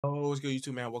Oh, what's good,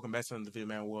 YouTube, man? Welcome back to another video,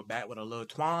 man. We're back with a little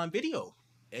Twan video,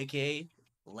 aka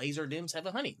Lazer Dim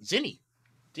 700. Jinni,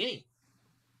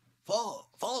 fuck.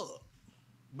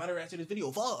 About to react to this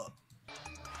video, fuck.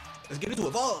 Let's get into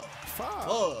it, fuck.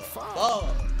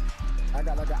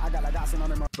 I got some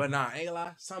on them. But nah, ain't gonna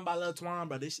lie, something about Lil Twan,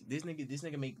 bro. This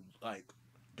nigga make like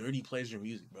dirty pleasure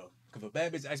music, bro. Cause if a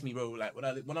bad bitch asks me, bro, like what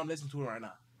I'm listening to right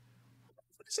now,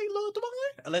 say Lil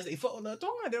Twan. Unless they fuck with Lil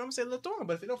Twan, then I'm gonna say Lil Twan.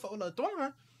 But if they don't fuck with Lil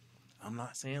Twan, I'm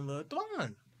not saying Lil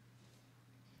Twan.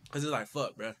 Cause it's like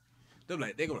fuck, bro. They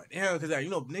go like, damn, cause like, you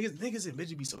know, niggas and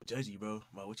bitches be so judgy, bro,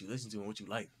 about what you listen to and what you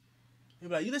like. They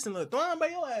be like, you listen to Lil Twan,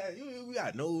 but you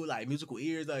got no like musical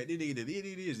ears, like this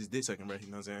is dick sucking, bro. You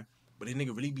know what I'm saying? But this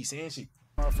nigga really be saying shit.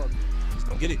 Motherfucker, just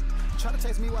don't get it. Try to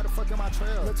chase me while the fuck in my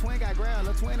trail. Lil Twin got ground,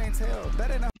 Lil Twin ain't tell. That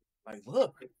ain't no. Like,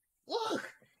 look.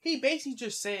 He basically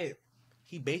just said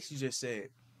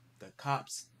the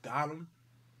cops got him.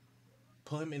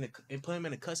 Put him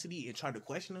in custody and tried to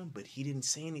question him, but he didn't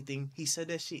say anything. He said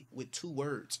that shit with 2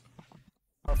 words.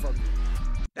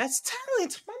 That's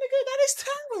talent, my nigga. That is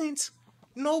talent.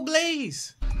 No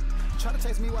blaze. Try to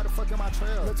chase me while the fuck in my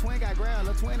trail. Lil Twin got ground,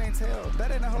 Lil Twin ain't tell.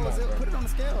 That ain't a whole zip. Put it on the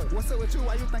scale. What's up with you?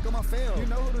 Why you think I'ma fail? You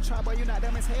know who to try, but you not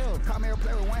dumb as hell. Call me a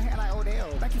player with one hand like Odell.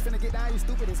 Think you finna get down? You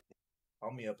stupid as.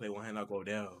 Call me a play one hand, I'll go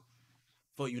down.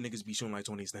 Fuck you niggas be shooting like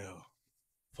 20 now.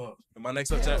 Fuck. And my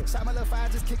next up chat. Shot my little fire,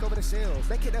 just kick over the shells.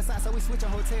 They kicked us out, so we switch a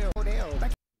hotel.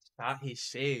 Shot his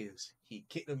shells. He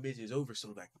kicked them bitches over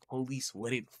so like the police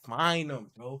wouldn't find them,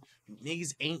 bro. You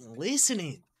niggas ain't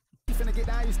listening. You finna get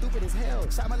down, you stupid as hell.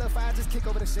 Shot my little fire, just kick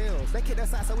over the shells. They kicked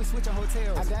us out, so we switch a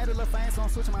hotel. I got a little fame, so I'm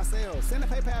switching my sales. Send a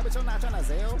PayPal, but you're not trying to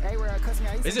sell. Hey, where I cuss me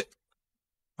out. Is it?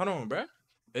 Hold on, bro.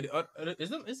 Is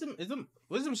them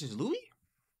shits Louis?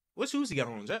 What shoes he got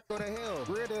on, Jack? Go to hell.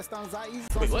 Real deal stones out easy,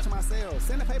 so I'm switching my sales.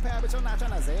 Send a PayPal, but you're not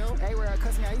trying to sell. Hey, where I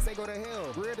cuss me out, he say go to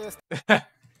hell. Real deal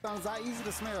stones out easy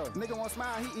to smell. Nigga won't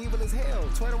smile, he evil as hell.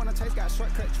 Twitter wanna chase, got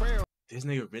shortcut trail. This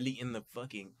nigga really in the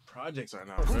fucking projects right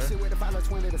now, bro. Who shit with the follow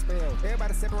twin to the spell?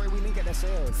 Everybody separate, we link at that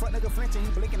shell. Fuck nigga flinching,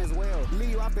 he blinking as well. Leave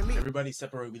you off the lead. Everybody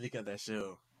separate, we look at that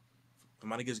shell.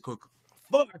 My niggas quick.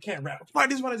 Fuck, I can't rap. Fuck,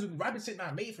 this one is rapping shit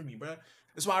not made for me, bro.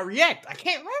 That's why I react. I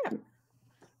can't rap.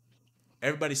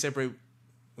 Everybody separate.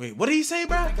 Wait, what did he say,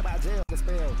 bro? Think about jail, the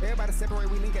spell. Everybody separate,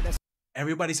 we link at that.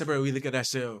 Everybody separate, we look at that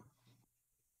shell.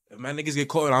 If my niggas get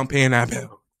caught, I'm paying that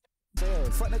bill.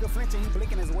 Fuck nigga flinching, he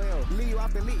blinking as well. Leave you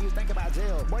off the lead, you think about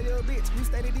jail. Boy, you a bitch, you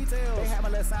steady details. They have a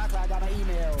little SoundCloud, got an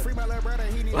email. Free my little brother,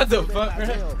 he need. What the fuck,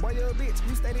 bro? Boy, you a bitch,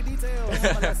 you steady details. They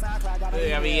have a little SoundCloud, got an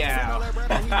email. I mean, yeah. Free my little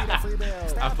brother, he need a free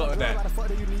bill. I fuck with that. Why the fuck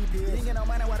do you need pills? You ain't get no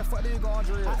money, why the fuck do you go on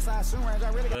drill? Outside shooting range, I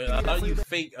really got a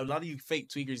lot of you fake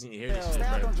tweakers need to hear this shit,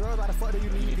 Stabbed bro. on drugs, why the fuck do you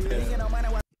need pills? You ain't get no money,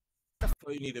 why the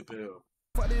fuck you need a pill?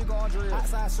 Fuck do you go on drill?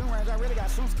 Outside shooting range, I really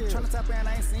got shoot skills. Tryna tap in,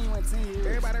 I ain't seen you in 10 years.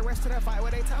 Everybody rush to that fight,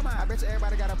 what they talking about? I bet you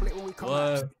everybody got a blip when we come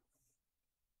out.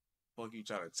 Fuck you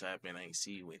trying to tap in, I ain't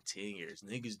see you in 10 years.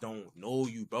 Niggas don't know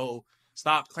you, bro.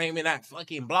 Stop claiming that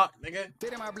fucking block, nigga.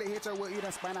 Did my blip hit your what you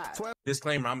done spun out? 12.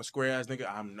 Disclaimer, I'm a square ass nigga.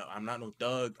 I'm not no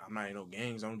thug. I'm not in no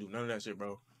gangs. I don't do none of that shit, bro.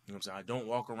 You know what I'm saying? I don't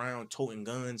walk around toting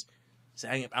guns.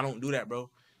 Saying I don't do that, bro.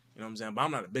 You know what I'm saying? But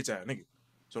I'm not a bitch ass nigga.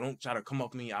 So don't try to come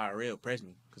up to me IRL, press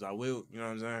me. Cause I will, you know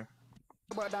what I'm saying?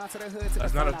 Down to the hood, to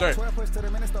that's the not a threat. 12 push to the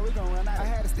minister, we gon' run out. I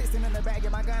had a stick in the bag,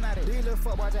 get my gun out of it. These little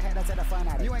football just had to take the fun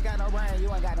out of it. You ain't got no brain,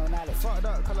 you ain't got no knowledge. Fucked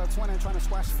up, color 20 trying to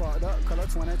squash it. Fucked up, color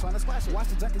 20 trying to squash it. Watch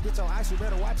the junkie get your ice, you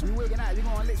better watch it. You wigging out, you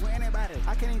going licks with anybody.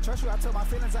 I can't even trust you, I took my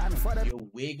feelings out of me. Fuck that. You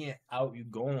wigging out, you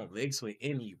going licks with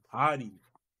anybody.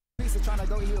 Piece of trying to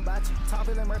go here about you. Top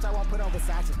feeling merch, I won't put on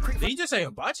Versace. Did you just say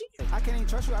hibachi? I can't even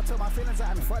trust you, I took my feelings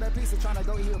out of me. Fuck that piece of trying to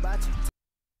go here about you.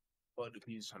 Fuck the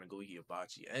piece trying to go here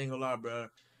hibachi. I ain't gonna lie, bro.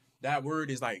 That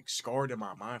word is like scarred in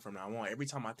my mind from now on. Every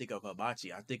time I think of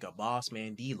hibachi, I think of Boss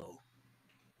Man D-Lo.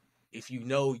 If you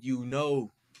know, you know.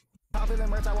 Top feeling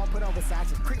merch, I won't put on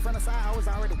Versace. Creep from the side, I was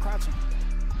already crouching.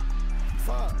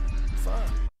 Fuck.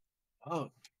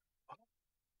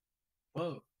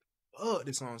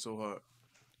 This song's so hard.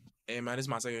 Hey man, this is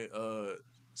my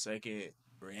second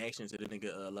reaction to the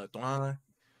nigga Lil Twan.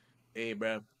 Hey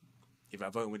bro, if I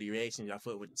fuck with the reactions, y'all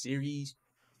fuck with the series.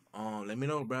 Let me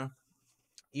know, bro.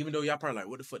 Even though y'all probably like,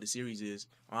 what the fuck the series is,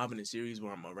 I'm having a series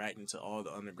where I'm reacting to all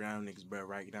the underground niggas, bro,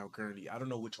 right now currently. I don't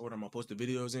know which order I'm gonna post the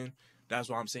videos in. That's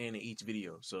what I'm saying in each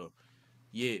video. So,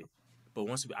 yeah. But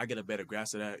once I get a better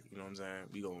grasp of that, you know what I'm saying,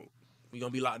 we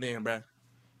gonna be locked in, bro.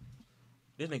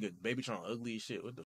 This nigga Baby Tron ugly as shit. What the